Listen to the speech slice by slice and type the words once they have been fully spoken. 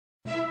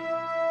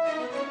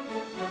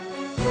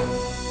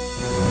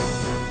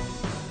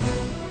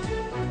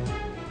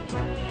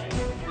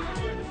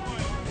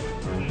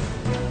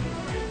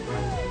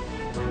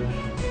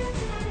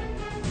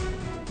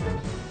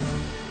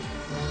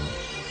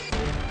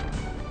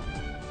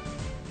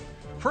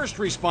First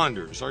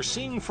responders are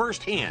seeing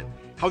firsthand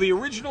how the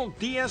original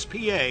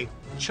DSPA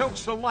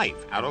chokes the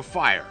life out of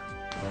fire.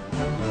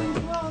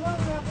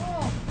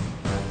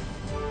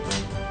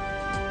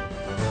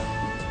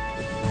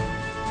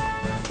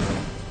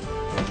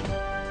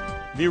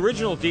 The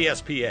original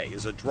DSPA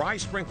is a dry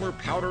sprinkler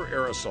powder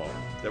aerosol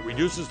that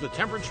reduces the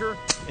temperature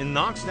and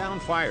knocks down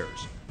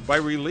fires by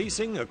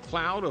releasing a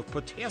cloud of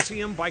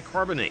potassium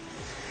bicarbonate,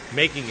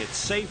 making it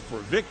safe for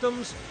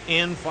victims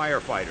and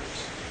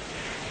firefighters.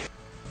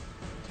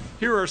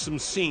 Here are some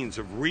scenes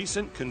of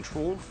recent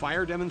controlled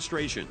fire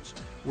demonstrations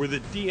where the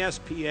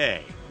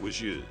DSPA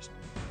was used.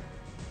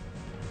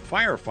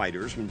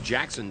 Firefighters from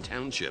Jackson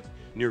Township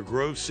near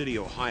Grove City,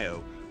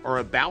 Ohio, are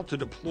about to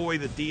deploy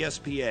the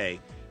DSPA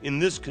in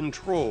this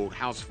controlled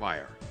house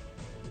fire.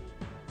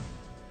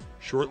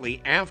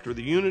 Shortly after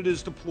the unit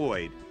is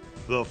deployed,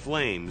 the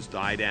flames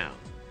die down.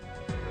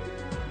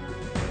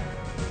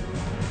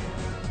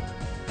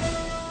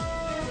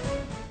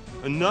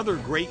 Another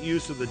great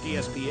use of the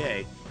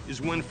DSPA is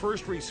when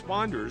first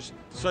responders,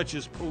 such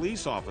as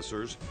police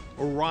officers,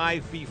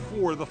 arrive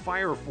before the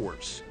fire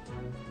force.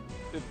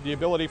 The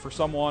ability for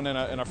someone in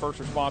a first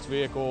response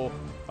vehicle,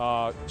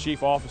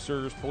 chief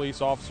officers,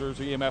 police officers,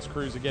 EMS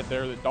crews to get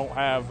there that don't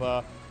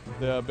have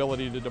the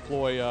ability to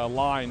deploy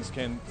lines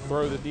can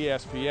throw the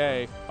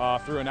DSPA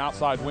through an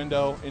outside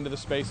window into the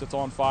space that's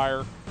on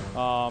fire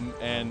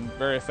and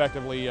very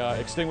effectively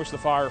extinguish the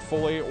fire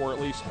fully, or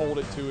at least hold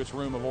it to its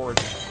room of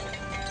origin.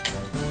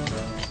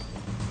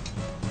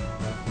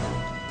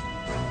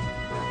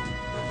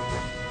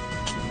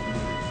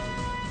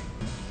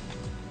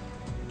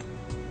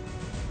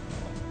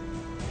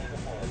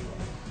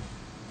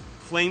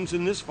 Flames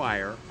in this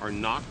fire are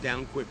knocked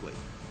down quickly.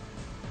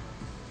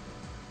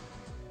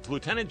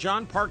 Lieutenant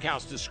John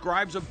Parkhouse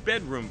describes a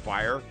bedroom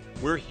fire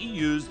where he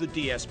used the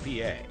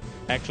DSPA.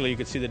 Actually, you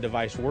could see the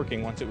device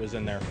working once it was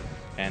in there,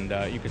 and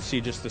you could see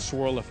just the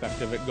swirl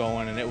effect of it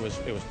going, and it was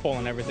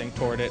pulling everything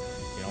toward it.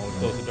 You know, we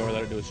closed the door,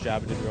 let it do its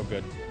job. It did real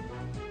good.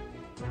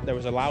 There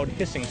was a loud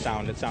hissing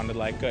sound. It sounded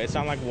like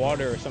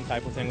water or some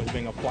type of thing was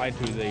being applied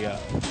to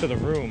the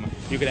room.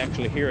 You could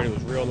actually hear it. It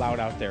was real loud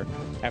out there.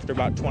 After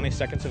about 20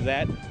 seconds of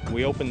that,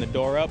 we opened the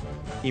door up.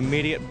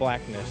 Immediate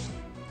blackness,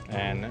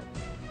 and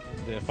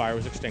the fire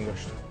was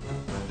extinguished.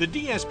 The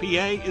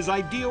DSPA is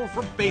ideal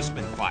for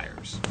basement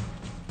fires.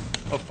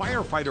 A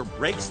firefighter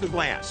breaks the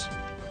glass,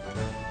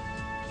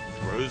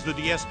 throws the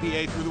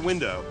DSPA through the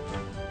window,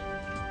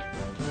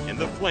 and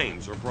the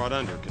flames are brought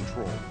under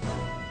control.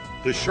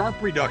 The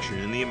sharp reduction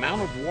in the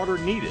amount of water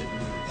needed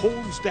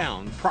holds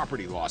down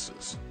property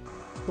losses.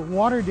 The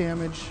water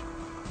damage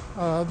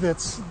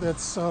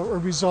that's a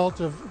result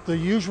of the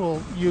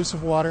usual use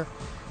of water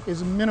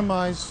is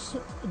minimized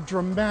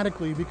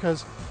dramatically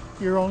because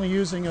you're only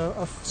using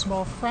a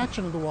small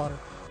fraction of the water.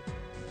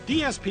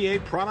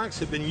 DSPA products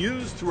have been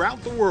used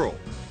throughout the world,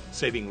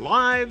 saving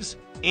lives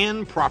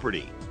and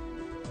property.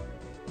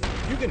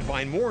 You can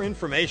find more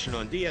information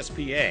on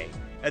DSPA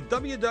at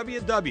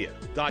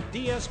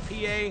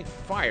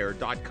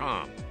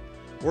www.DSPAFire.com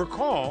or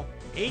call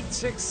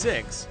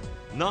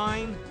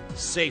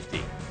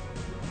 866-9-SAFETY.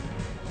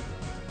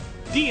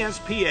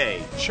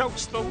 DSPA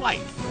chokes the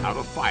life out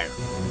of fire.